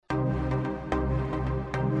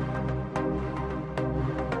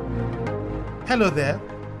Hello there,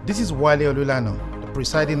 this is Wale Olulano, the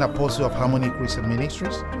presiding apostle of Harmony Christian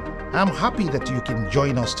Ministries. I'm happy that you can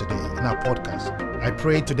join us today in our podcast. I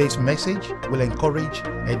pray today's message will encourage,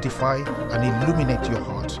 edify, and illuminate your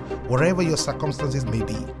heart, wherever your circumstances may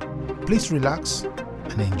be. Please relax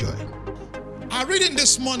and enjoy. Our reading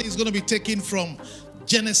this morning is going to be taken from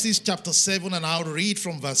Genesis chapter 7, and I'll read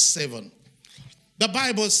from verse 7. The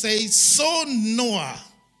Bible says, so Noah,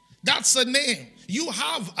 that's a name. You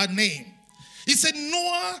have a name. He said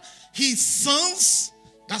Noah, his sons,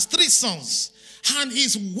 that's 3 sons, and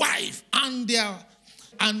his wife and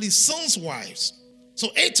his sons' wives, so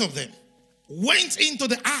 8 of them, went into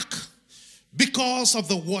the ark because of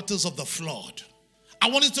the waters of the flood.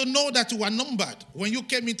 I want you to know that you were numbered when you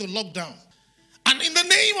came into lockdown. And in the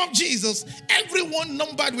name of Jesus, everyone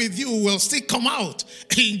numbered with you will still come out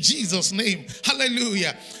in Jesus' name.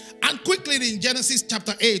 Hallelujah. And quickly in Genesis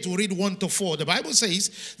chapter 8, we'll read 1-4. The Bible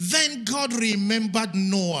says, then God remembered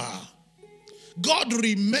Noah. God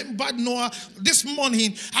remembered Noah. This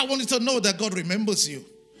morning, I want you to know that God remembers you.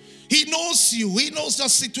 He knows you. He knows your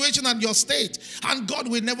situation and your state. And God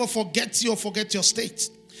will never forget you or forget your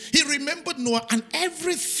state. He remembered Noah and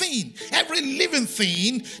everything, every living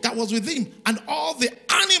thing that was with him, and all the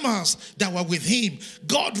animals that were with him.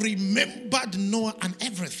 God remembered Noah and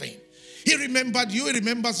everything. He remembered you. He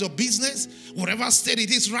remembers your business. Whatever state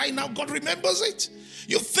it is right now, God remembers it.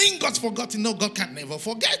 You think God's forgotten. No, God can never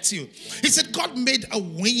forget you. He said God made a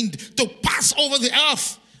wind to pass over the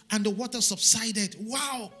earth, and the water subsided.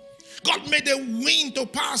 Wow. God made a wind to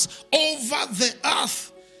pass over the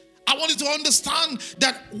earth. I want you to understand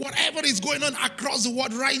that whatever is going on across the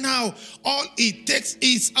world right now, all it takes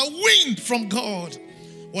is a wind from God.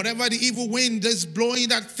 Whatever the evil wind is blowing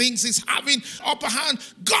that thinks is having upper hand,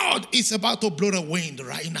 God is about to blow the wind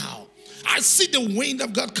right now. I see the wind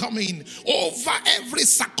of God coming over every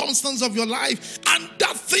circumstance of your life, and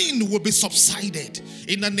that thing will be subsided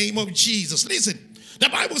in the name of Jesus. Listen, the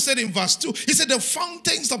Bible said in verse 2, it said the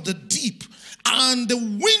fountains of the deep and the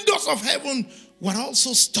windows of heaven were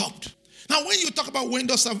also stopped. Now, when you talk about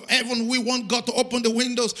windows of heaven, we want God to open the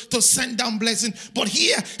windows to send down blessing. But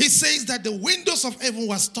here, it says that the windows of heaven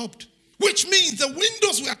were stopped, which means the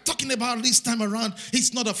windows we are talking about this time around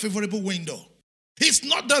is not a favorable window. It's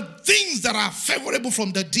not the things that are favorable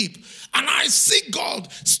from the deep. And I see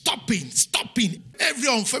God stopping every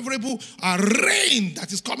unfavorable rain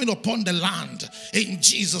that is coming upon the land in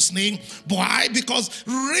Jesus' name. Why? Because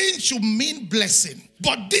rain should mean blessing.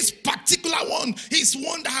 But this particular one is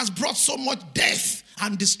one that has brought so much death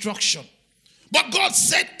and destruction. But God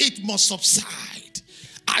said it must subside.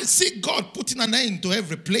 I see God putting an end to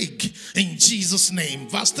every plague in Jesus' name.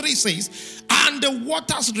 Verse 3 says, and the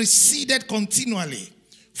waters receded continually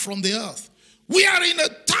from the earth. We are in a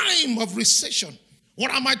time of recession.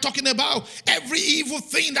 What am I talking about? Every evil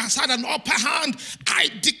thing that's had an upper hand, I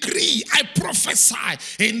decree, I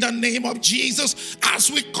prophesy in the name of Jesus. As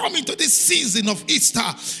we come into this season of Easter,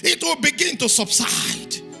 it will begin to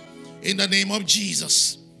subside in the name of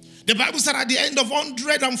Jesus. The Bible said at the end of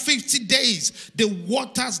 150 days, the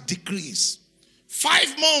waters decrease.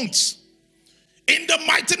 5 months in the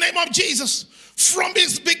mighty name of Jesus. From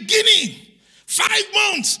its beginning, 5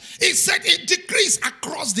 months, it said it decreased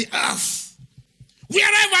across the earth.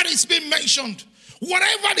 Wherever it's been mentioned,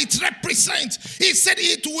 whatever it represents, he said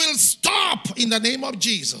it will stop in the name of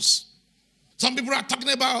Jesus. Some people are talking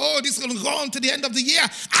about, oh, this is going to go on to the end of the year.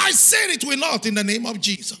 I said it will not in the name of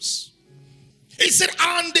Jesus. He said,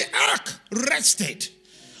 and the ark rested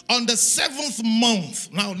on the 7th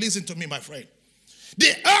month. Now listen to me, my friend.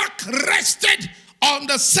 The ark rested on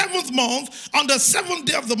the 7th month, on the 7th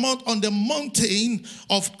day of the month, on the mountain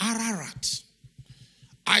of Ararat.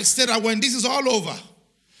 I said that when this is all over,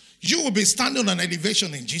 you will be standing on an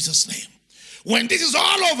elevation in Jesus' name. When this is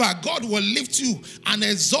all over, God will lift you and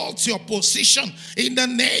exalt your position in the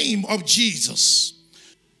name of Jesus.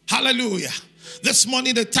 Hallelujah. This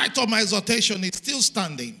morning, the title of my exhortation is Still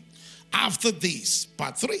Standing After This,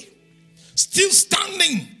 part 3. Still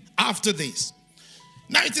standing after this.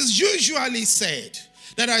 Now, it is usually said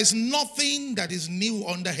that there is nothing that is new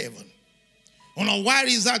under heaven. Well, now, why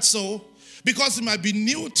is that so? Because it might be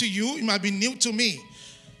new to you, it might be new to me.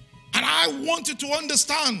 And I want you to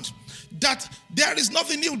understand that there is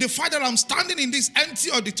nothing new. The fact that I'm standing in this empty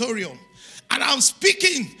auditorium and I'm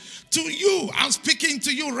speaking to you. I'm speaking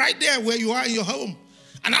to you right there where you are in your home.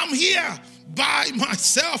 And I'm here by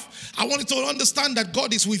myself. I want you to understand that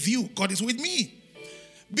God is with you. God is with me.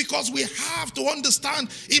 Because we have to understand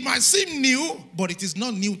it might seem new, but it is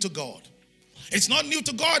not new to God. It's not new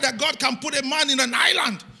to God that God can put a man in an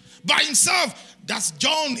island by himself. That's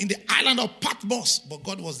John in the island of Patmos, but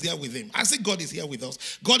God was there with him. I say God is here with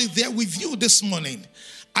us. God is there with you this morning.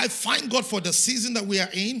 I thank God for the season that we are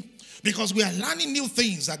in, because we are learning new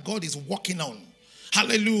things that God is working on.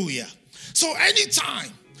 Hallelujah. So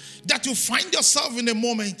anytime that you find yourself in a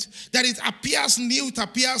moment that it appears new, it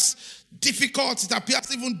appears difficult, it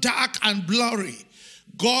appears even dark and blurry,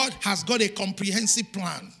 God has got a comprehensive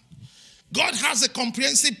plan. God has a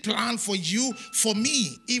comprehensive plan for you, for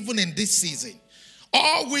me, even in this season.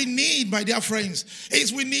 All we need, my dear friends,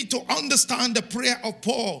 is we need to understand the prayer of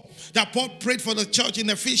Paul, that Paul prayed for the church in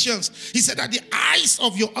Ephesians. He said that the eyes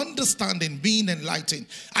of your understanding being enlightened.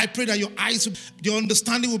 I pray that your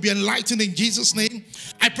understanding will be enlightened in Jesus' name.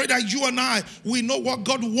 I pray that you and I, we know what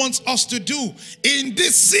God wants us to do in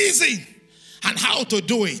this season and how to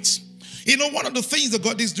do it. You know, one of the things that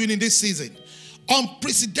God is doing in this season,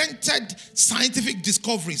 unprecedented scientific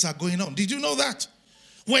discoveries are going on. Did you know that?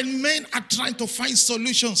 When men are trying to find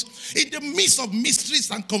solutions in the midst of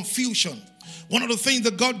mysteries and confusion, one of the things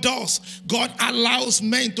that God does, God allows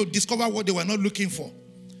men to discover what they were not looking for.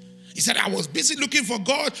 He said, I was busy looking for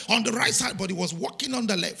God on the right side, but he was walking on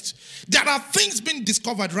the left. There are things being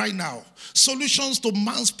discovered right now, solutions to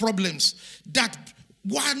man's problems that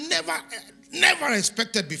were never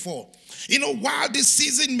expected before. You know, while this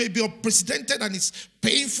season may be unprecedented and it's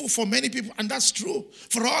painful for many people, and that's true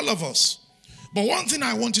for all of us. But one thing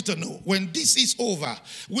I want you to know, when this is over,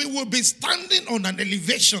 we will be standing on an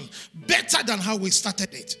elevation better than how we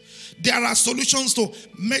started it. There are solutions to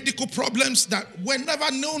medical problems that were never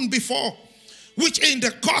known before, which in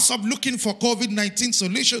the course of looking for COVID-19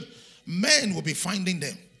 solution, men will be finding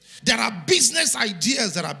them. There are business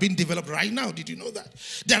ideas that are being developed right now. Did you know that?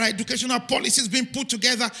 There are educational policies being put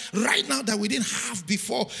together right now that we didn't have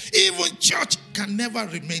before. Even church can never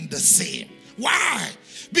remain the same. Why?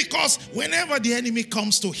 Because whenever the enemy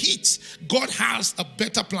comes to hit, God has a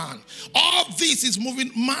better plan. All this is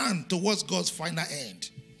moving man towards God's final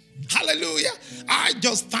end. Hallelujah. I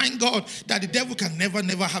just thank God that the devil can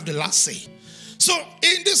never have the last say. So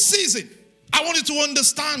in this season, I want you to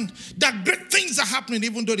understand that great things are happening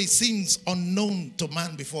even though it seems unknown to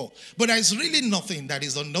man before. But there is really nothing that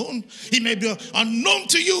is unknown. It may be unknown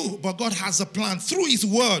to you, but God has a plan through his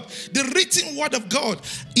word. The written word of God,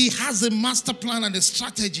 he has a master plan and a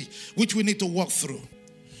strategy which we need to walk through.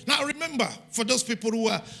 Now remember, for those people who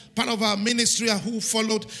are part of our ministry and who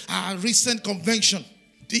followed our recent convention,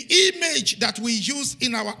 the image that we used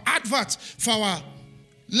in our advert for our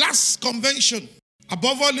last convention,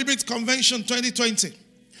 Above All Limits Convention 2020,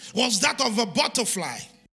 was that of a butterfly.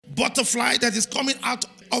 Butterfly that is coming out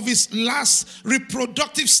of its last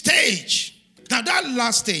reproductive stage. Now that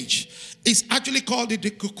last stage is actually called the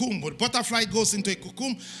cocoon. But butterfly goes into a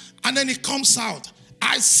cocoon and then it comes out.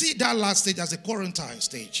 I see that last stage as a quarantine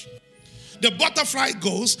stage. The butterfly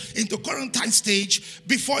goes into quarantine stage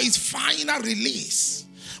before its final release.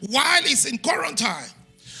 While it's in quarantine,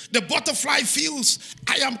 the butterfly feels,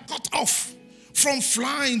 I am cut off from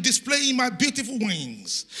flying, displaying my beautiful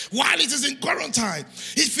wings. While it is in quarantine,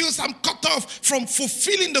 it feels I'm cut off from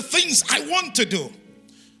fulfilling the things I want to do.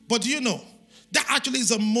 But do you know, that actually is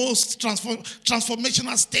the most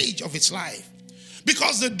transformational stage of its life.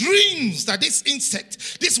 Because the dreams that this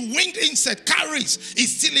insect, this winged insect carries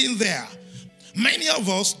is still in there. Many of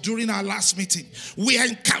us, during our last meeting, we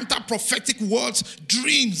encounter prophetic words,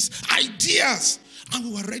 dreams, ideas, and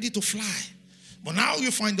we were ready to fly. But now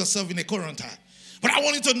you find yourself in a quarantine. But I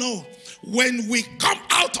want you to know, when we come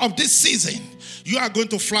out of this season, you are going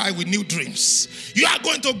to fly with new dreams. You are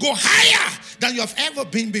going to go higher than you have ever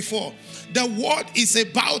been before. The world is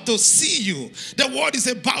about to see you. The world is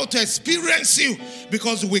about to experience you,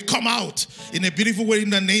 because we come out in a beautiful way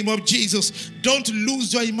in the name of Jesus. Don't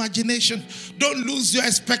lose your imagination. Don't lose your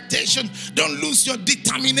expectation. Don't lose your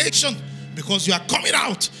determination, because you are coming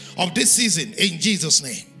out of this season in Jesus'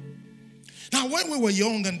 name. Now, when we were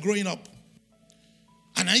young and growing up,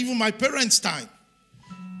 and even my parents' time,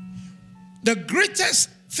 the greatest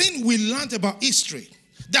thing we learned about history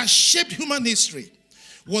that shaped human history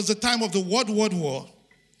was the time of the World War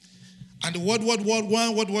and the World War I,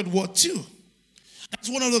 World War II. That's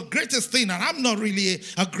one of the greatest things, and I'm not really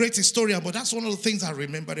a great historian, but that's one of the things I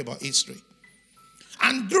remember about history.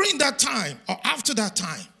 And during that time, or after that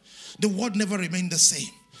time, the world never remained the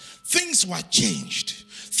same. Things were changed.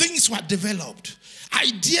 Things were developed.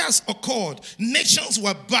 Ideas occurred. Nations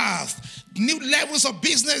were birthed. New levels of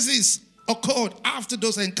businesses occurred after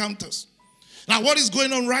those encounters. Now, what is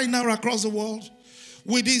going on right now across the world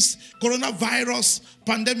with this coronavirus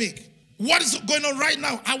pandemic? What is going on right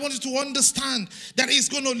now? I want you to understand that it's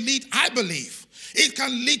going to lead, I believe, it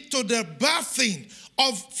can lead to the birthing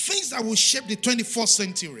of things that will shape the 21st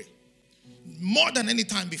century more than any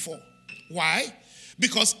time before. Why?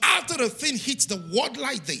 Because after the thing hits the world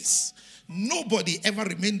like this, nobody ever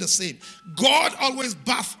remained the same. God always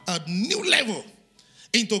birthed a new level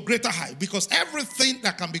into greater height, because everything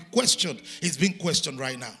that can be questioned is being questioned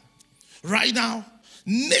right now. Right now,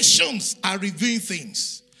 nations are reviewing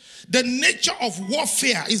things. The nature of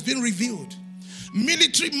warfare is being revealed.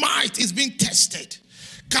 Military might is being tested.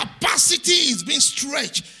 Capacity is being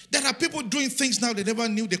stretched. There are people doing things now they never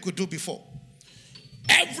knew they could do before.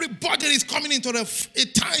 Everybody is coming into a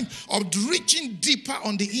time of reaching deeper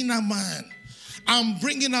on the inner man and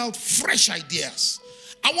bringing out fresh ideas.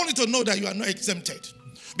 I want you to know that you are not exempted,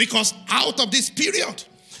 because out of this period,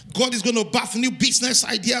 God is going to birth new business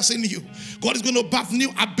ideas in you. God is going to birth new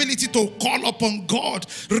ability to call upon God,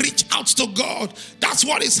 reach out to God. That's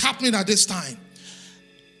what is happening at this time.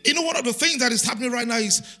 You know, one of the things that is happening right now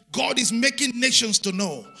is God is making nations to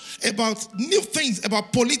know about new things,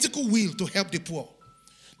 about political will to help the poor.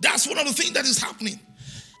 That's one of the things that is happening.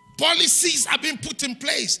 Policies are being put in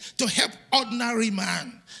place to help ordinary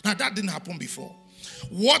man. Now, that didn't happen before.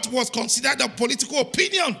 What was considered a political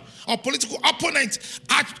opinion or political opponent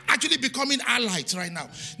are actually becoming allies right now.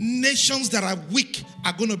 Nations that are weak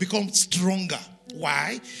are going to become stronger.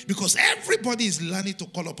 Why? Because everybody is learning to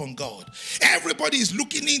call upon God. Everybody is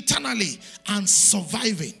looking internally and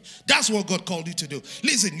surviving. That's what God called you to do.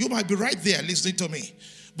 Listen, you might be right there listening to me,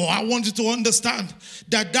 but I want you to understand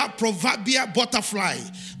that that proverbial butterfly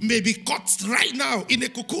may be caught right now in a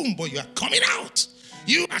cocoon, but you are coming out.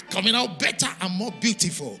 You are coming out better and more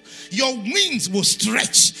beautiful. Your wings will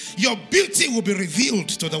stretch. Your beauty will be revealed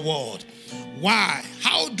to the world. Why?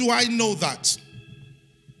 How do I know that?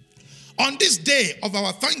 On this day of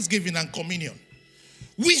our Thanksgiving and communion,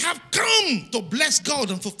 we have come to bless God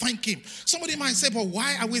and to thank Him. Somebody might say, but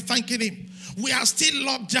why are we thanking Him? We are still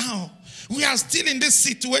locked down. We are still in this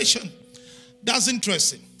situation. That's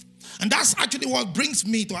interesting. And that's actually what brings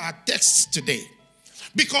me to our text today.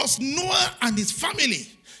 Because Noah and his family,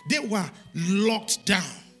 they were locked down.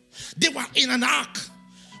 They were in an ark.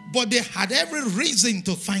 But they had every reason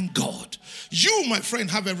to thank God. You, my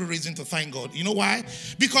friend, have every reason to thank God. You know why?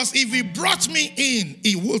 Because if He brought me in,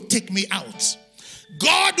 He will take me out.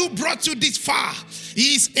 God who brought you this far,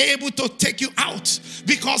 He is able to take you out,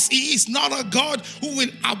 because He is not a God who will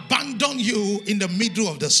abandon you in the middle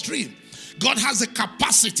of the stream. God has a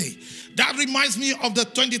capacity. That reminds me of the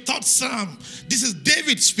 23rd Psalm. This is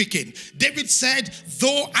David speaking. David said,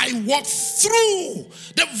 though I walk through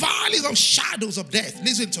the valleys of shadows of death.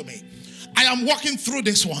 Listen to me. I am walking through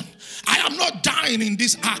this one. I am not dying in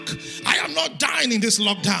this ark. I am not dying in this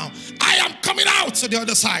lockdown. I am coming out to the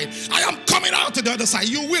other side. I am coming out to the other side.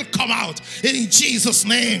 You will come out in Jesus'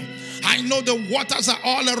 name. I know the waters are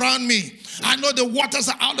all around me. I know the waters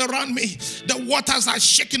are all around me. The waters are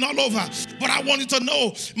shaking all over. But I want you to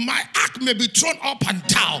know, my ark may be thrown up and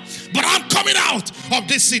down, but I'm coming out of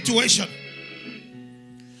this situation.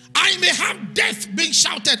 I may have death being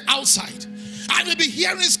shouted outside. I may be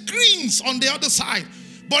hearing screams on the other side.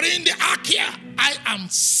 But in the ark here, I am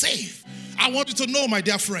safe. I want you to know, my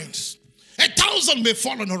dear friends, 1,000 may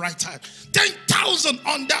fall on the right side, 10,000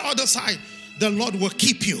 on the other side. The Lord will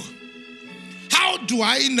keep you. How do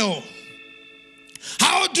I know?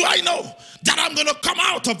 How do I know that I'm going to come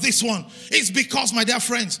out of this one? It's because, my dear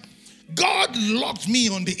friends, God locked me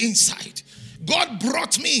on the inside. God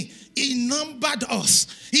brought me. He numbered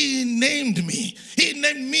us. He named me. He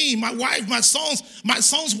named me, my wife, my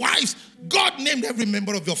son's wives. God named every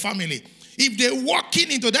member of your family. If they walk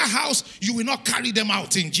into that house, you will not carry them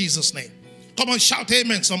out in Jesus' name. Come on, shout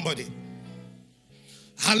amen, somebody.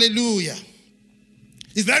 Hallelujah.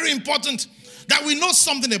 It's very important that we know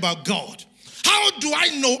something about God. How do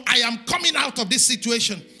I know I am coming out of this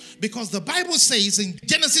situation? Because the Bible says in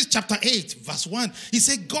Genesis chapter 8, verse 1, He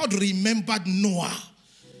said God remembered Noah.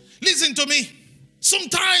 Listen to me.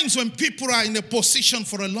 Sometimes when people are in a position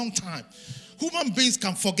for a long time, human beings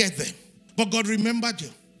can forget them. But God remembered you.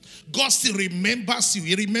 God still remembers you.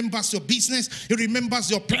 He remembers your business. He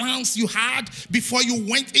remembers your plans you had before you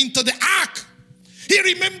went into the ark. He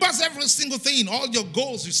remembers every single thing. All your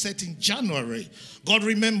goals you set in January, God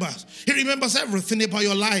remembers. He remembers everything about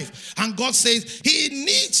your life. And God says He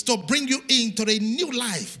needs to bring you into a new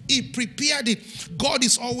life. He prepared it. God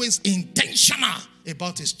is always intentional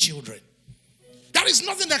about His children. There is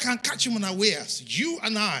nothing that can catch Him unawares. You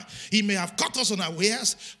and I, He may have caught us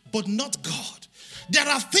unawares, but not God. There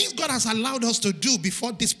are things God has allowed us to do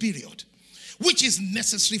before this period, which is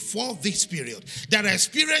necessary for this period. There are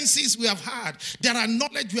experiences we have had. There are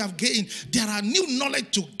knowledge we have gained. There are new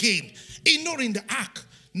knowledge to gain. In the ark,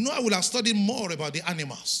 Noah would have studied more about the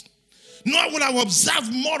animals. Noah would have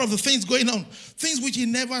observed more of the things going on, things which he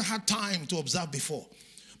never had time to observe before.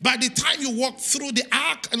 By the time you walk through the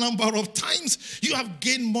ark a number of times, you have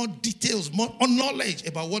gained more details, more knowledge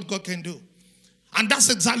about what God can do. And that's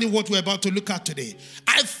exactly what we're about to look at today.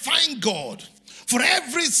 I thank God for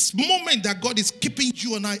every moment that God is keeping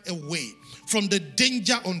you and I away from the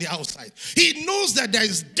danger on the outside. He knows that there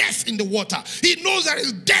is death in the water. He knows there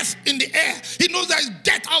is death in the air. He knows there is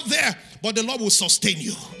death out there. But the Lord will sustain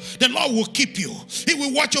you. The Lord will keep you. He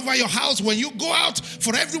will watch over your house when you go out.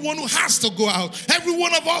 For everyone who has to go out, every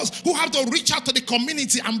one of us who have to reach out to the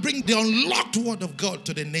community and bring the unlocked word of God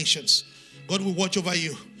to the nations, God will watch over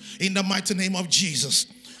you in the mighty name of Jesus.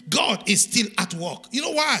 God is still at work. You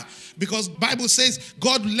know why? Because the Bible says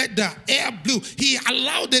God let the air blow. He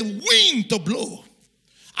allowed the wind to blow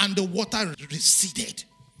and the water receded.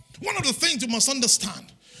 One of the things you must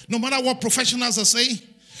understand, no matter what professionals are saying,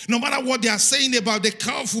 no matter what they are saying about the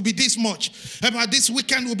curve will be this much, about this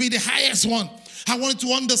weekend will be the highest one, I want you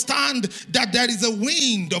to understand that there is a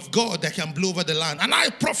wind of God that can blow over the land. And I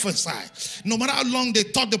prophesy, no matter how long they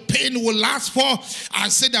thought the pain will last for, I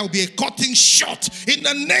said there will be a cutting short in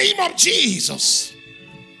the name of Jesus.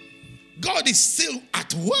 God is still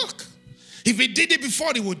at work. If he did it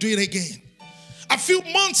before, he will do it again. A few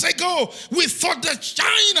months ago, we thought that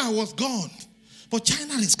China was gone. But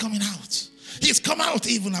China is coming out. He's come out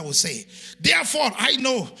even, I will say. Therefore, I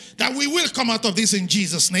know that we will come out of this in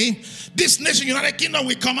Jesus' name. This nation, United Kingdom,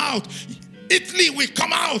 will come out. Italy will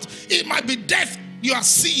come out. It might be death you are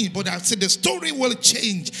seeing, but I said the story will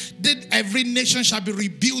change. That every nation shall be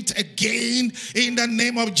rebuilt again in the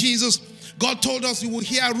name of Jesus. God told us you will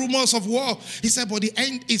hear rumors of war. He said, but the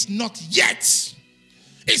end is not yet.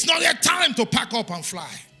 It's not yet time to pack up and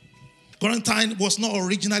fly. Quarantine was not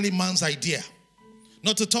originally man's idea.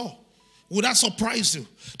 Not at all. Would that surprise you?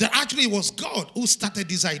 That actually it was God who started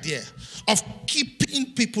this idea of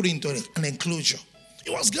keeping people into an enclosure.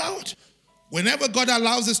 It was God. Whenever God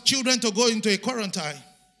allows his children to go into a quarantine,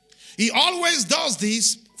 he always does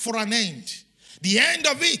this for an end. The end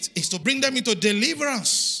of it is to bring them into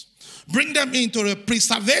deliverance, bring them into a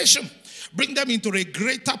preservation, bring them into a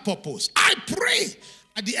greater purpose. I pray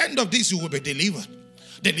at the end of this you will be delivered.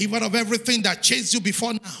 Delivered of everything that chased you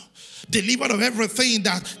before now. Delivered of everything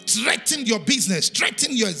that threatened your business,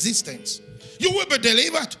 threatened your existence. You will be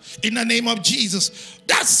delivered in the name of Jesus.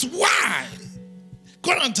 That's why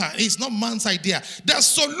quarantine is not man's idea. The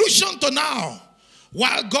solution to now,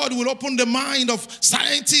 while God will open the mind of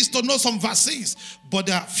scientists to know some vaccines, but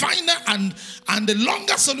the final and the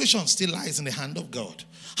longer solution still lies in the hand of God.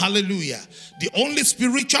 Hallelujah. The only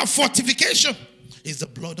spiritual fortification is the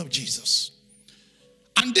blood of Jesus.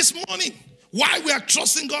 And this morning, while we are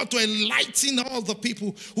trusting God to enlighten all the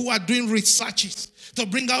people who are doing researches to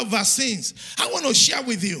bring out vaccines, I want to share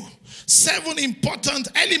with you 7 important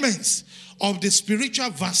elements of the spiritual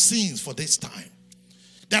vaccines for this time.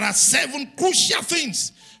 There are 7 crucial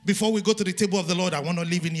things before we go to the table of the Lord I want to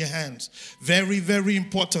leave in your hands. Very, very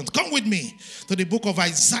important. Come with me to the book of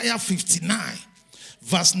Isaiah 59,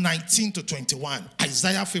 verse 19 to 21.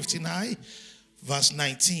 Isaiah 59, verse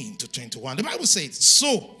 19 to 21. The Bible says,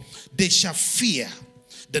 so they shall fear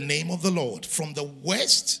the name of the Lord from the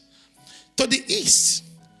west to the east,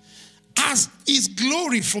 as his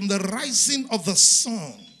glory from the rising of the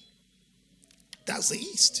sun. That's the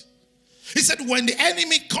east. He said, when the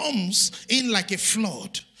enemy comes in like a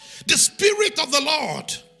flood, the Spirit of the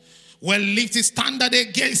Lord will lift his standard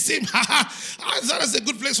against him. That's a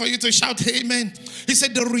good place for you to shout amen. He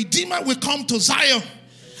said, the Redeemer will come to Zion,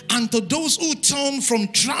 and to those who turn from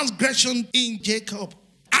transgression in Jacob.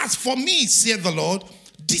 As for me, saith the Lord,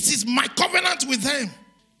 this is my covenant with them.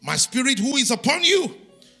 My Spirit who is upon you,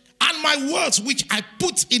 and my words which I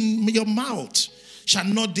put in your mouth shall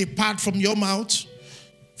not depart from your mouth,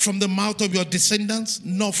 from the mouth of your descendants,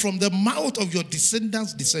 nor from the mouth of your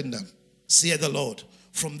descendants' descendant, saith the Lord,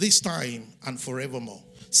 from this time and forevermore.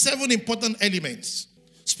 7 important elements,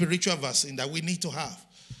 spiritual vaccine that we need to have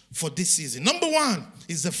for this season. Number 1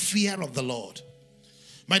 is the fear of the Lord.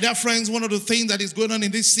 My dear friends, one of the things that is going on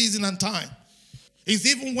in this season and time is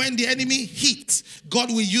even when the enemy hits, God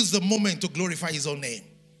will use the moment to glorify his own name.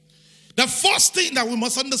 The first thing that we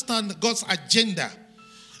must understand, God's agenda,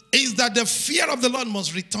 is that the fear of the Lord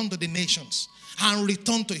must return to the nations and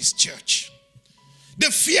return to his church.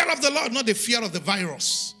 The fear of the Lord, not the fear of the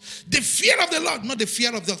virus. The fear of the Lord, not the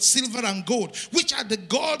fear of the silver and gold, which are the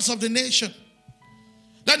gods of the nation.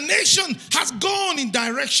 The nation has gone in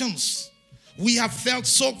directions. We have felt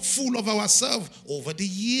so full of ourselves over the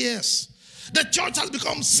years. The church has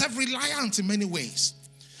become self-reliant in many ways.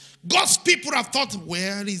 God's people have thought,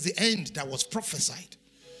 where is the end that was prophesied?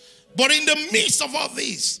 But in the midst of all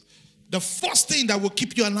this, the first thing that will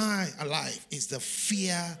keep you alive is the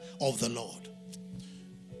fear of the Lord.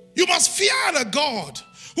 You must fear the God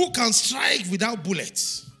who can strike without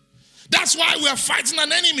bullets. That's why we are fighting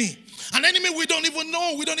an enemy. An enemy we don't even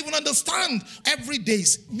know, we don't even understand. Every day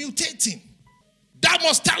is mutating. That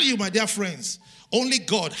must tell you, my dear friends, only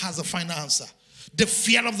God has a final answer. The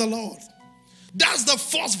fear of the Lord. That's the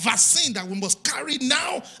first vaccine that we must carry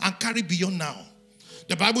now and carry beyond now.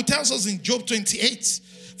 The Bible tells us in Job 28,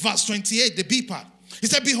 verse 28, the B part. He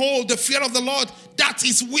said, behold, the fear of the Lord, that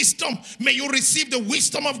is wisdom. May you receive the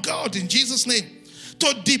wisdom of God in Jesus' name.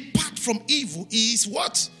 To depart from evil is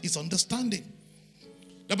what? Is understanding.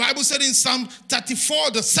 The Bible said in Psalm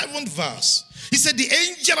 34, the 7th verse, he said, the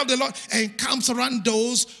angel of the Lord encamps around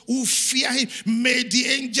those who fear him. May the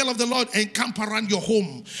angel of the Lord encamp around your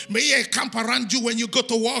home. May he encamp around you when you go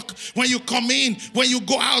to work, when you come in, when you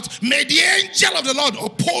go out. May the angel of the Lord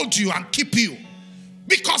uphold you and keep you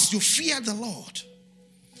because you fear the Lord.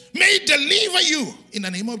 May he deliver you in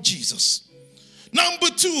the name of Jesus. Number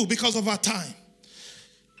 2, because of our time.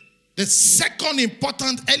 The second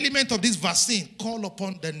important element of this vaccine, call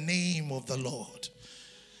upon the name of the Lord.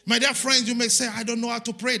 My dear friends, you may say, I don't know how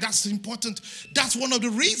to pray. That's important. That's one of the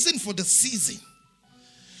reasons for the season.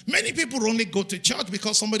 Many people only go to church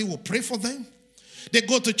because somebody will pray for them. They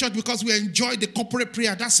go to church because we enjoy the corporate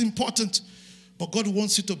prayer. That's important. But God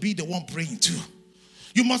wants you to be the one praying too.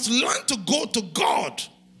 You must learn to go to God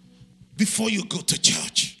before you go to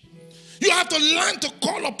church. You have to learn to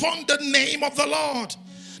call upon the name of the Lord.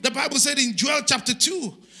 The Bible said in Joel chapter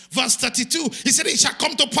 2, verse 32, he said, it shall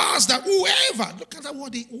come to pass that whoever, look at that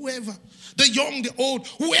word, whoever, the young, the old,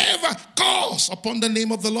 whoever calls upon the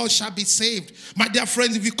name of the Lord shall be saved. My dear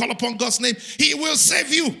friends, if you call upon God's name, he will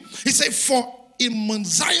save you. He said, for in Mount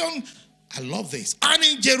Zion, I love this, and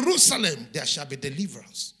in Jerusalem there shall be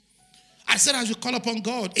deliverance. I said, as you call upon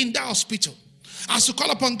God in that hospital, as you call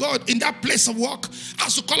upon God in that place of work,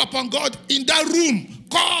 as you call upon God in that room,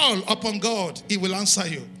 call upon God, he will answer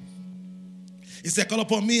you. He said, call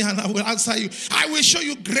upon me and I will answer you. I will show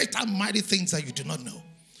you great and mighty things that you do not know.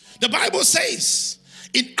 The Bible says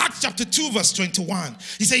in Acts chapter 2 verse 21,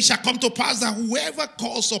 he says, it shall come to pass that whoever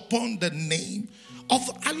calls upon the name of,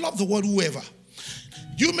 I love the word whoever.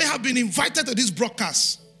 You may have been invited to this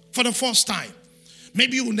broadcast for the first time.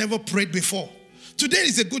 Maybe you never prayed before. Today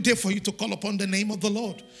is a good day for you to call upon the name of the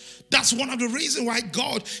Lord. That's one of the reasons why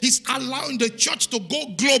God is allowing the church to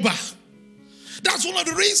go global. That's one of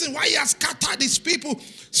the reasons why he has scattered his people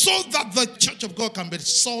so that the church of God can be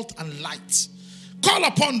salt and light. Call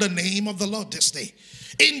upon the name of the Lord this day.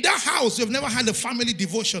 In that house, you've never had a family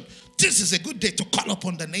devotion. This is a good day to call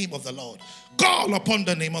upon the name of the Lord. Call upon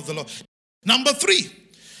the name of the Lord. Number 3,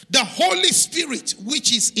 the Holy Spirit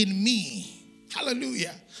which is in me.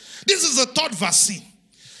 Hallelujah. This is the third vaccine.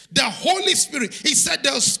 The Holy Spirit. He said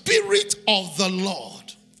the Spirit of the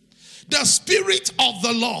Lord. The Spirit of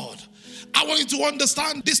the Lord. I want you to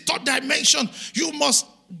understand this third dimension. You must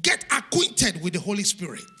get acquainted with the Holy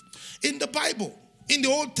Spirit. In the Bible, in the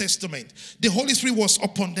Old Testament, the Holy Spirit was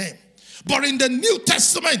upon them. But in the New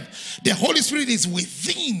Testament, the Holy Spirit is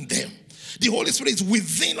within them. The Holy Spirit is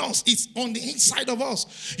within us. It's on the inside of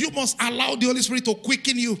us. You must allow the Holy Spirit to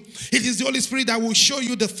quicken you. It is the Holy Spirit that will show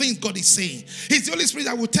you the things God is saying. It's the Holy Spirit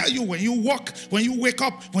that will tell you when you walk, when you wake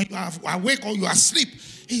up, when you are awake or you are asleep.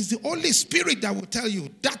 It's the Holy Spirit that will tell you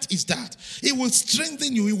that is that. It will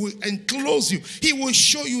strengthen you. It will enclose you. He will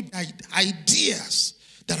show you the ideas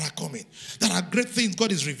that are coming. That are great things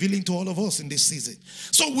God is revealing to all of us in this season.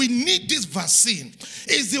 So we need this vaccine.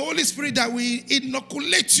 It's the Holy Spirit that will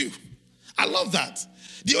inoculate you. I love that.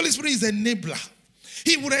 The Holy Spirit is an enabler.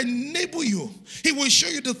 He will enable you. He will show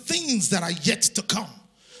you the things that are yet to come.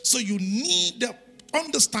 So you need the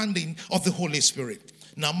understanding of the Holy Spirit.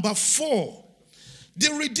 Number 4,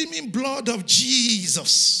 the redeeming blood of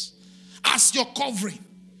Jesus as your covering.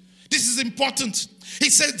 This is important. He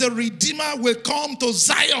says the Redeemer will come to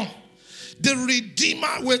Zion. The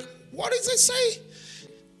Redeemer will, what does it say?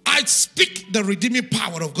 I speak the redeeming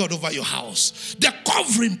power of God over your house. The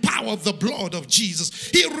covering power of the blood of Jesus.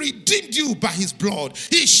 He redeemed you by his blood.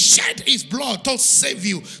 He shed his blood to save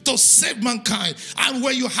you, to save mankind. And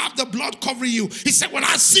when you have the blood covering you, he said, when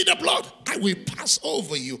I see the blood, I will pass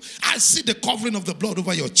over you. I see the covering of the blood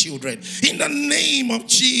over your children. In the name of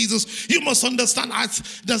Jesus, you must understand,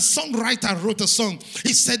 as the songwriter wrote a song,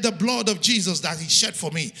 he said, the blood of Jesus that he shed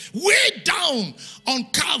for me, way down on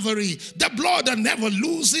Calvary, the blood that never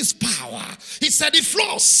loses power. He said it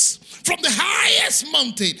flows from the highest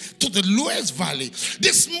mountain to the lowest valley.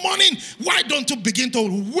 This morning, why don't you begin to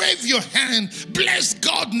wave your hand, bless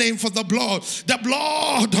God's name for the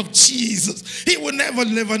blood of Jesus. He will never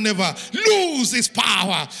lose his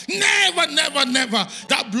power. Never.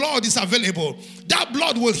 That blood is available. That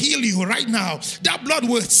blood will heal you right now. That blood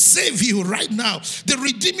will save you right now. The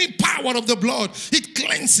redeeming power of the blood, it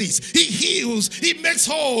cleanses, it heals, it makes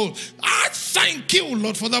whole. I thank you,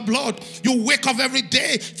 Lord, for the blood. You wake up every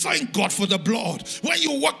day, thank God for the blood. When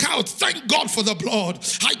you walk out, thank God for the blood.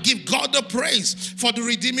 I give God the praise for the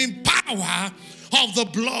redeeming power of the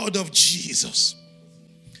blood of Jesus.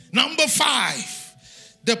 Number 5,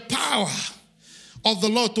 the power of the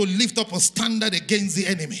Lord to lift up a standard against the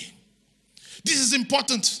enemy. This is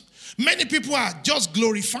important. Many people are just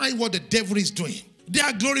glorifying what the devil is doing. They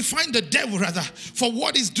are glorifying the devil rather for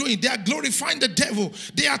what he's doing. They are glorifying the devil.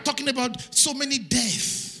 They are talking about so many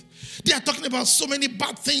deaths. They are talking about so many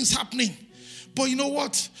bad things happening. But you know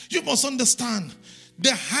what? You must understand.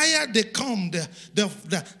 The higher they come,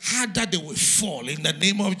 the harder they will fall in the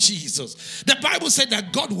name of Jesus. The Bible said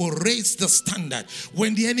that God will raise the standard.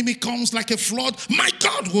 When the enemy comes like a flood, my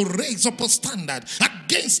God will raise up a standard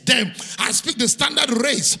against them. I speak the standard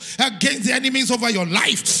raise against the enemies over your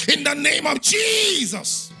life in the name of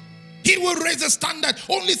Jesus. He will raise a standard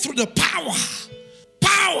only through the power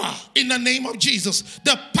in the name of Jesus.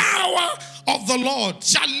 The power of the Lord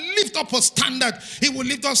shall lift up a standard. He will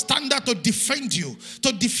lift up a standard to defend you,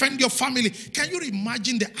 to defend your family. Can you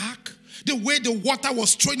imagine the ark? The way the water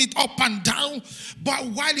was throwing it up and down. But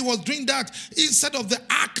while he was doing that, instead of the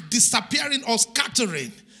ark disappearing or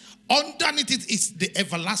scattering, underneath it is the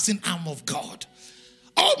everlasting arm of God.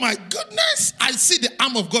 Oh my goodness, I see the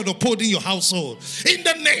arm of God upholding your household. In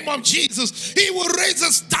the name of Jesus, he will raise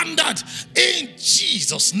a standard in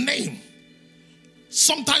Jesus' name.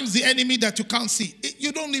 Sometimes the enemy that you can't see,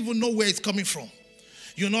 you don't even know where it's coming from.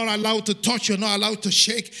 You're not allowed to touch, you're not allowed to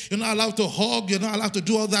shake, you're not allowed to hug, you're not allowed to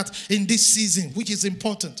do all that in this season, which is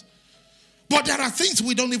important. But there are things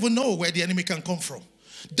we don't even know where the enemy can come from.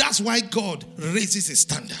 That's why God raises his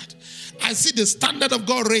standard. I see the standard of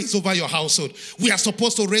God raised over your household. We are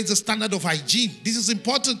supposed to raise the standard of hygiene. This is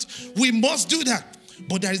important. We must do that.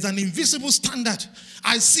 But there is an invisible standard.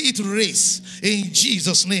 I see it raised in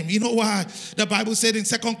Jesus' name. You know why? The Bible said in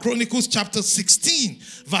 2 Chronicles chapter 16,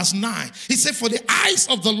 verse 9. It said, for the eyes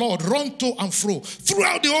of the Lord run to and fro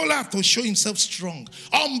throughout the whole earth to show himself strong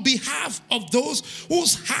on behalf of those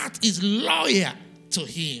whose heart is loyal to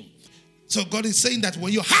him. So God is saying that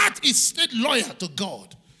when your heart is loyal to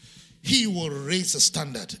God, he will raise a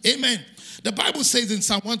standard. Amen. The Bible says in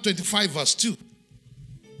Psalm 125 verse 2.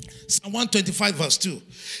 Psalm 125 verse 2.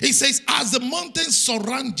 It says, as the mountains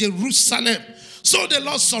surround Jerusalem, so the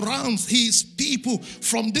Lord surrounds his people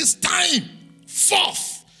from this time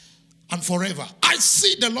forth and forever. I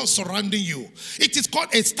see the Lord surrounding you. It is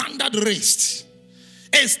called a standard raised.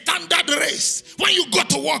 A standard raised. When you go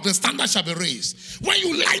to work, the standard shall be raised. When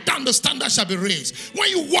you lie down, the standard shall be raised. When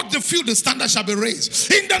you walk the field, the standard shall be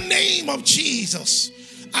raised. In the name of Jesus.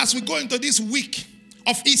 As we go into this week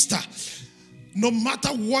of Easter, no matter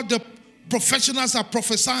what the professionals are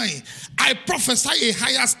prophesying, I prophesy a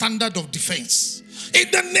higher standard of defense.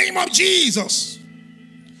 In the name of Jesus.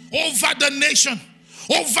 Over the nation,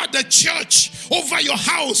 over the church, over your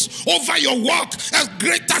house, over your work, a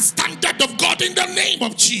greater standard of God in the name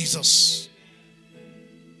of Jesus.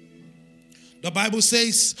 The Bible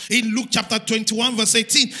says in Luke chapter 21 verse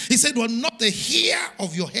 18, he said, well, not a hair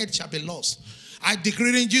of your head shall be lost. I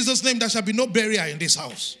decree in Jesus' name there shall be no barrier in this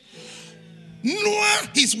house. Noah,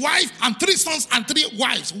 his wife, and 3 sons and 3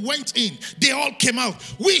 wives went in. They all came out.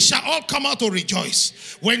 We shall all come out to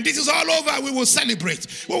rejoice. When this is all over, we will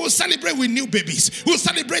celebrate. We will celebrate with new babies. We will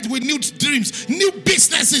celebrate with new dreams, new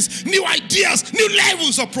businesses, new ideas, new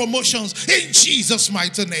levels of promotions. In Jesus'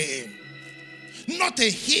 mighty name. Not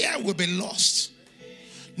a hair will be lost.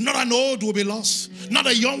 Not an old will be lost. Not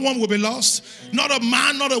a young one will be lost. Not a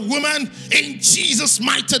man, not a woman. In Jesus'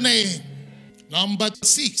 mighty name. Number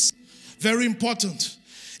 6. Very important.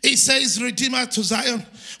 It says, Redeemer to Zion,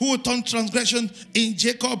 who will turn transgression in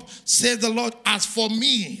Jacob, says the Lord, as for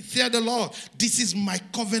me, fear the Lord, this is my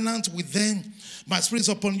covenant with them. My spirit is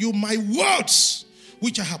upon you, my words,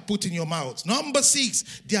 which I have put in your mouth. Number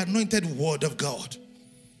 6, the anointed word of God.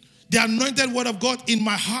 The anointed word of God in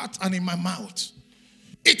my heart and in my mouth.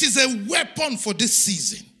 It is a weapon for this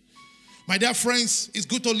season. My dear friends, it's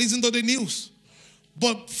good to listen to the news,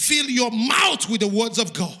 but fill your mouth with the words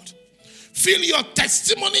of God. Fill your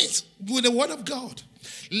testimonies with the word of God.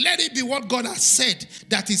 Let it be what God has said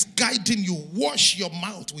that is guiding you. Wash your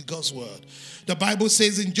mouth with God's word. The Bible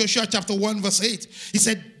says in Joshua chapter 1 verse 8, he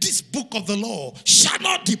said, this book of the law shall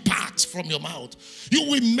not depart from your mouth. You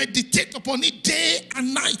will meditate upon it day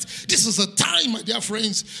and night. This is a time, my dear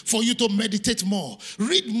friends, for you to meditate more.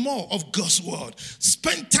 Read more of God's word.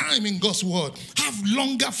 Spend time in God's word. Have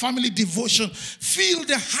longer family devotion. Fill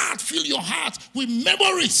your heart with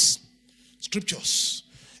memories. Scriptures.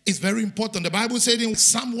 It's very important. The Bible said in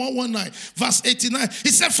Psalm 119, verse 89,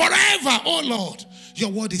 it said, forever, oh Lord, your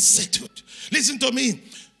word is settled. Listen to me.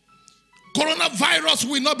 Coronavirus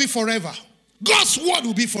will not be forever. God's word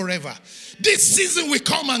will be forever. This season will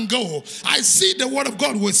come and go. I see the word of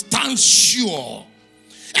God will stand sure.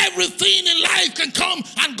 Everything in life can come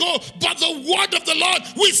and go, but the word of the Lord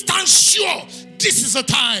will stand sure. This is a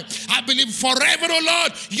time, I believe, forever, oh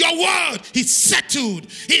Lord, your word is settled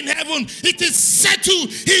in heaven. It is settled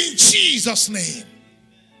in Jesus' name.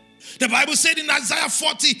 The Bible said in Isaiah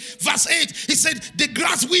 40 verse 8, he said, the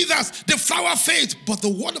grass withers, the flower fades, but the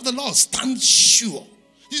word of the Lord stands sure.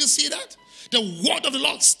 Did you see that? The word of the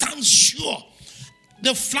Lord stands sure.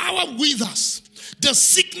 The flower withers. The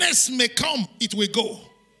sickness may come, it will go.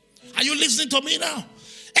 Are you listening to me now?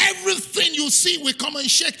 Everything you see will come and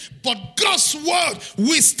shake, but God's word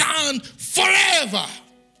will stand forever.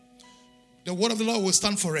 The word of the Lord will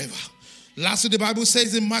stand forever. Lastly, the Bible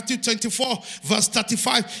says in Matthew 24, verse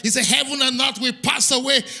 35, it says, heaven and earth will pass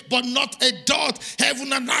away, but not a dot.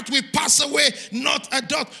 Heaven and earth will pass away, not a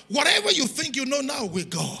dot. Whatever you think you know now will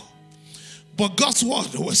go. But God's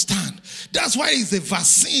word will stand. That's why it's the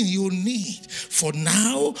vaccine you need for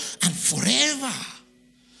now and forever.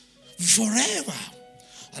 Forever.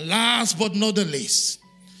 And last but not the least,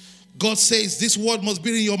 God says this word must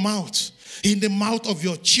be in your mouth, in the mouth of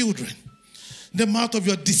your children, the mouth of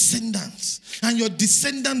your descendants, and your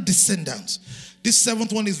descendants. This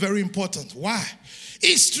seventh one is very important. Why?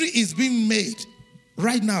 History is being made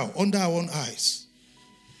right now under our own eyes.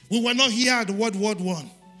 We were not here at World War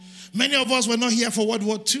I. Many of us were not here for World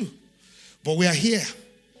War II. But we are here.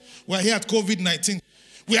 We are here at COVID-19.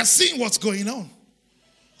 We are seeing what's going on.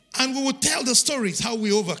 And we will tell the stories how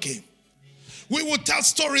we overcame. We will tell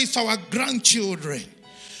stories to our grandchildren.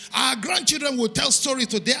 Our grandchildren will tell stories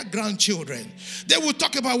to their grandchildren. They will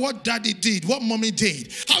talk about what daddy did, what mommy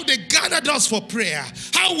did, how they gathered us for prayer,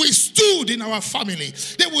 how we stood in our family.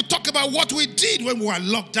 They will talk about what we did when we were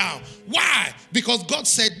locked down. Why? Because God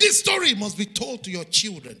said this story must be told to your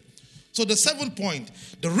children. So the seventh point,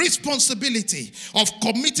 the responsibility of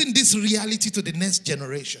committing this reality to the next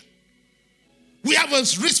generation. We have a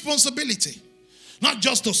responsibility, not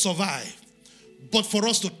just to survive, but for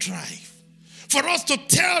us to thrive. For us to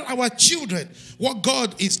tell our children what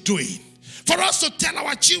God is doing. For us to tell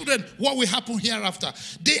our children what will happen hereafter.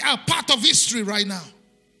 They are part of history right now.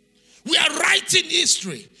 We are writing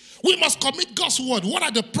history. We must commit God's word. What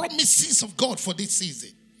are the promises of God for this season?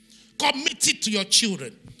 Commit it to your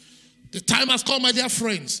children. The time has come, my dear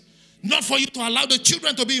friends, not for you to allow the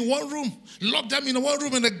children to be in one room, lock them in one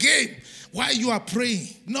room in a game while you are praying.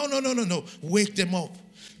 No. Wake them up.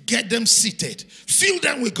 Get them seated. Fill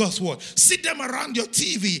them with God's word. Sit them around your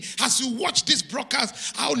TV as you watch this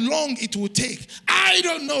broadcast. How long it will take, I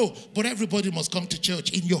don't know. But everybody must come to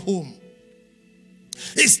church in your home.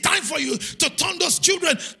 It's time for you to turn those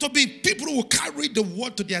children to be people who will carry the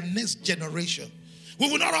word to their next generation. We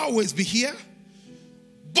will not always be here,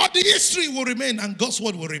 but the history will remain and God's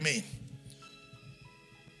word will remain.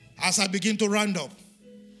 As I begin to round up.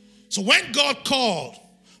 So when God called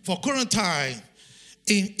for quarantine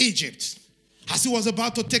in Egypt, as he was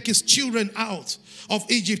about to take his children out of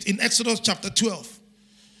Egypt in Exodus chapter 12,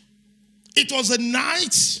 it was a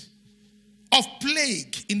night of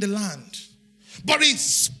plague in the land. But he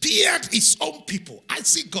spared his own people. I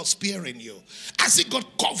see God sparing you. I see God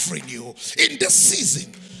covering you in this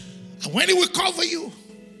season. And when he will cover you,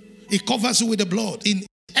 he covers you with the blood. In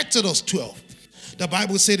Exodus 12, the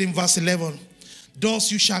Bible said in verse 11,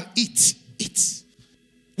 thus you shall eat it.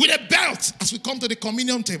 With a belt, as we come to the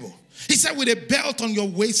communion table. He said, with a belt on your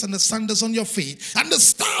waist and the sandals on your feet and the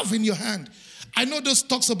staff in your hand. I know this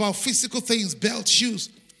talks about physical things, belt, shoes.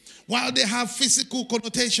 While they have physical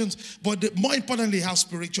connotations, but more importantly, have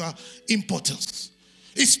spiritual importance.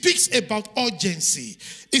 It speaks about urgency.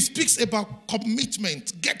 It speaks about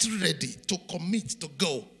commitment. Get ready to commit to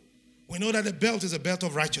go. We know that the belt is a belt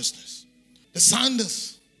of righteousness. The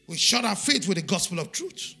sandals, we shod our feet with the gospel of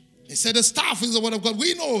truth. He said the staff is the word of God.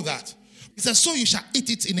 We know that. He said, so you shall eat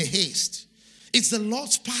it in a haste. It's the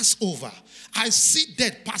Lord's Passover. I see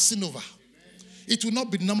death passing over. It will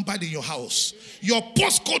not be numbered in your house. Your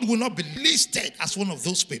postcode will not be listed as one of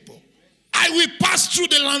those people. I will pass through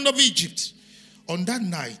the land of Egypt. On that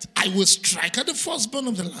night, I will strike at the firstborn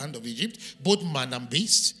of the land of Egypt, both man and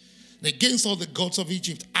beast. And against all the gods of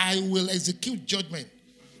Egypt, I will execute judgment.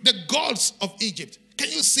 The gods of Egypt. Can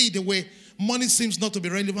you see the way money seems not to be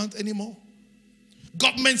relevant anymore?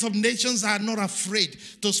 Governments of nations are not afraid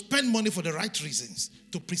to spend money for the right reasons,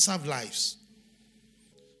 to preserve lives.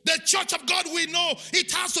 The church of God, we know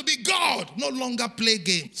it has to be God, no longer play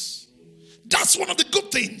games. That's one of the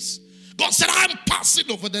good things. God said, I'm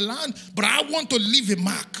passing over the land, but I want to leave a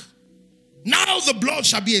mark. Now the blood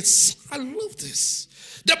shall be I love this.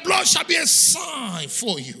 The blood shall be a sign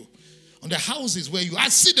for you on the houses where I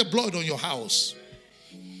see the blood on your house.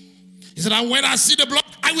 He said, and when I see the blood,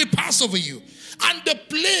 I will pass over you. And the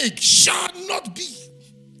plague shall not be.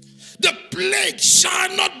 The plague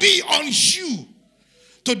shall not be on you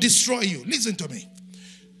to destroy you. Listen to me.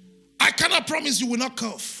 I cannot promise you will not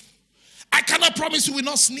cough. I cannot promise you will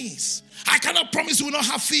not sneeze. I cannot promise you will not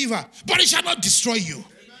have fever. But it shall not destroy you.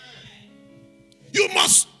 You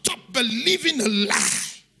must stop believing a lie.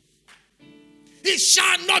 It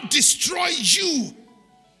shall not destroy you.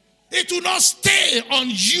 It will not stay on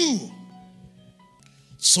you.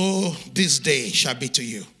 So this day shall be to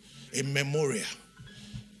you a memorial.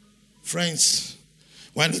 Friends,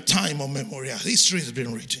 we're in the time of memorial. History has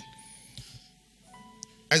been written.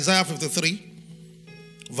 Isaiah 53,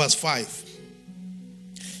 verse 5.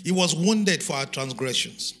 He was wounded for our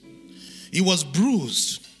transgressions. He was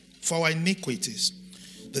bruised for our iniquities.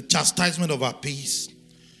 The chastisement of our peace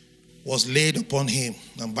was laid upon him,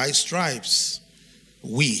 and by stripes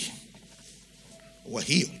we were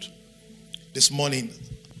healed. This morning,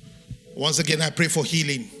 once again, I pray for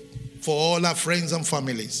healing for all our friends and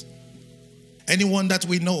families. Anyone that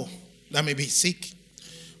we know that may be sick,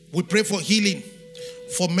 we pray for healing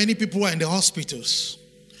for many people who are in the hospitals.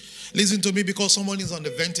 Listen to me, because someone is on the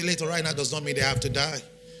ventilator right now does not mean they have to die.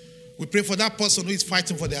 We pray for that person who is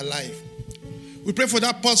fighting for their life. We pray for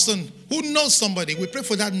that person who knows somebody. We pray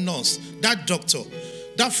for that nurse, that doctor,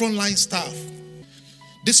 that frontline staff.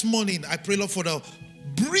 This morning, I pray, Lord, for the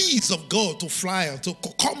breeze of God to fly, to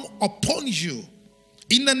come upon you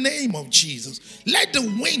in the name of Jesus. Let the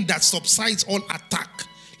wind that subsides all attack,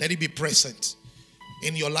 let it be present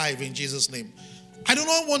in your life in Jesus' name. I do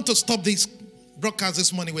not want to stop this broadcast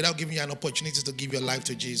this morning without giving you an opportunity to give your life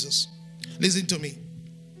to Jesus. Listen to me.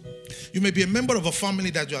 You may be a member of a family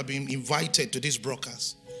that you have been invited to this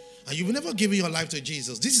broadcast, and you've never given your life to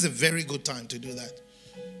Jesus. This is a very good time to do that.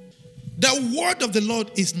 The word of the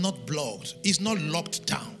Lord is not blocked. It's not locked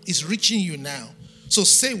down. It's reaching you now. So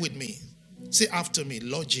say with me. Say after me,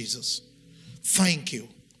 Lord Jesus, thank you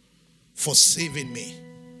for saving me.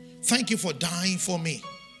 Thank you for dying for me.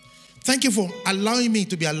 Thank you for allowing me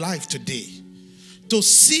to be alive today. To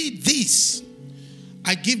see this,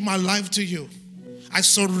 I give my life to you. I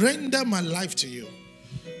surrender my life to you.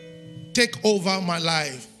 Take over my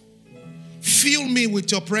life. Fill me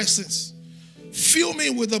with your presence. Fill me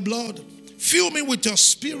with the blood. Fill me with your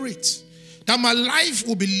spirit. That my life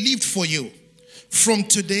will be lived for you. From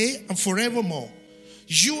today and forevermore.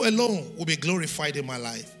 You alone will be glorified in my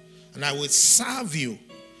life. And I will serve you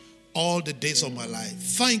all the days of my life.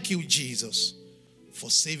 Thank you, Jesus, for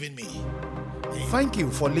saving me. Thank you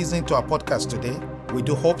for listening to our podcast today. We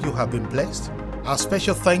do hope you have been blessed. Our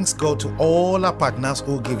special thanks go to all our partners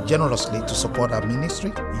who give generously to support our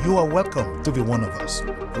ministry. You are welcome to be one of us.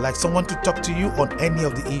 Would like someone to talk to you on any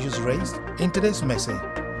of the issues raised in today's message?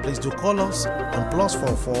 Please do call us on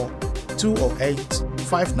 +44 208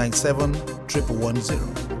 597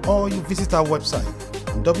 1110, or you visit our website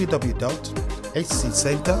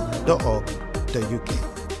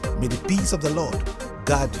www.hccenter.org.uk. May the peace of the Lord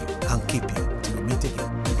guard you and keep you till we meet again.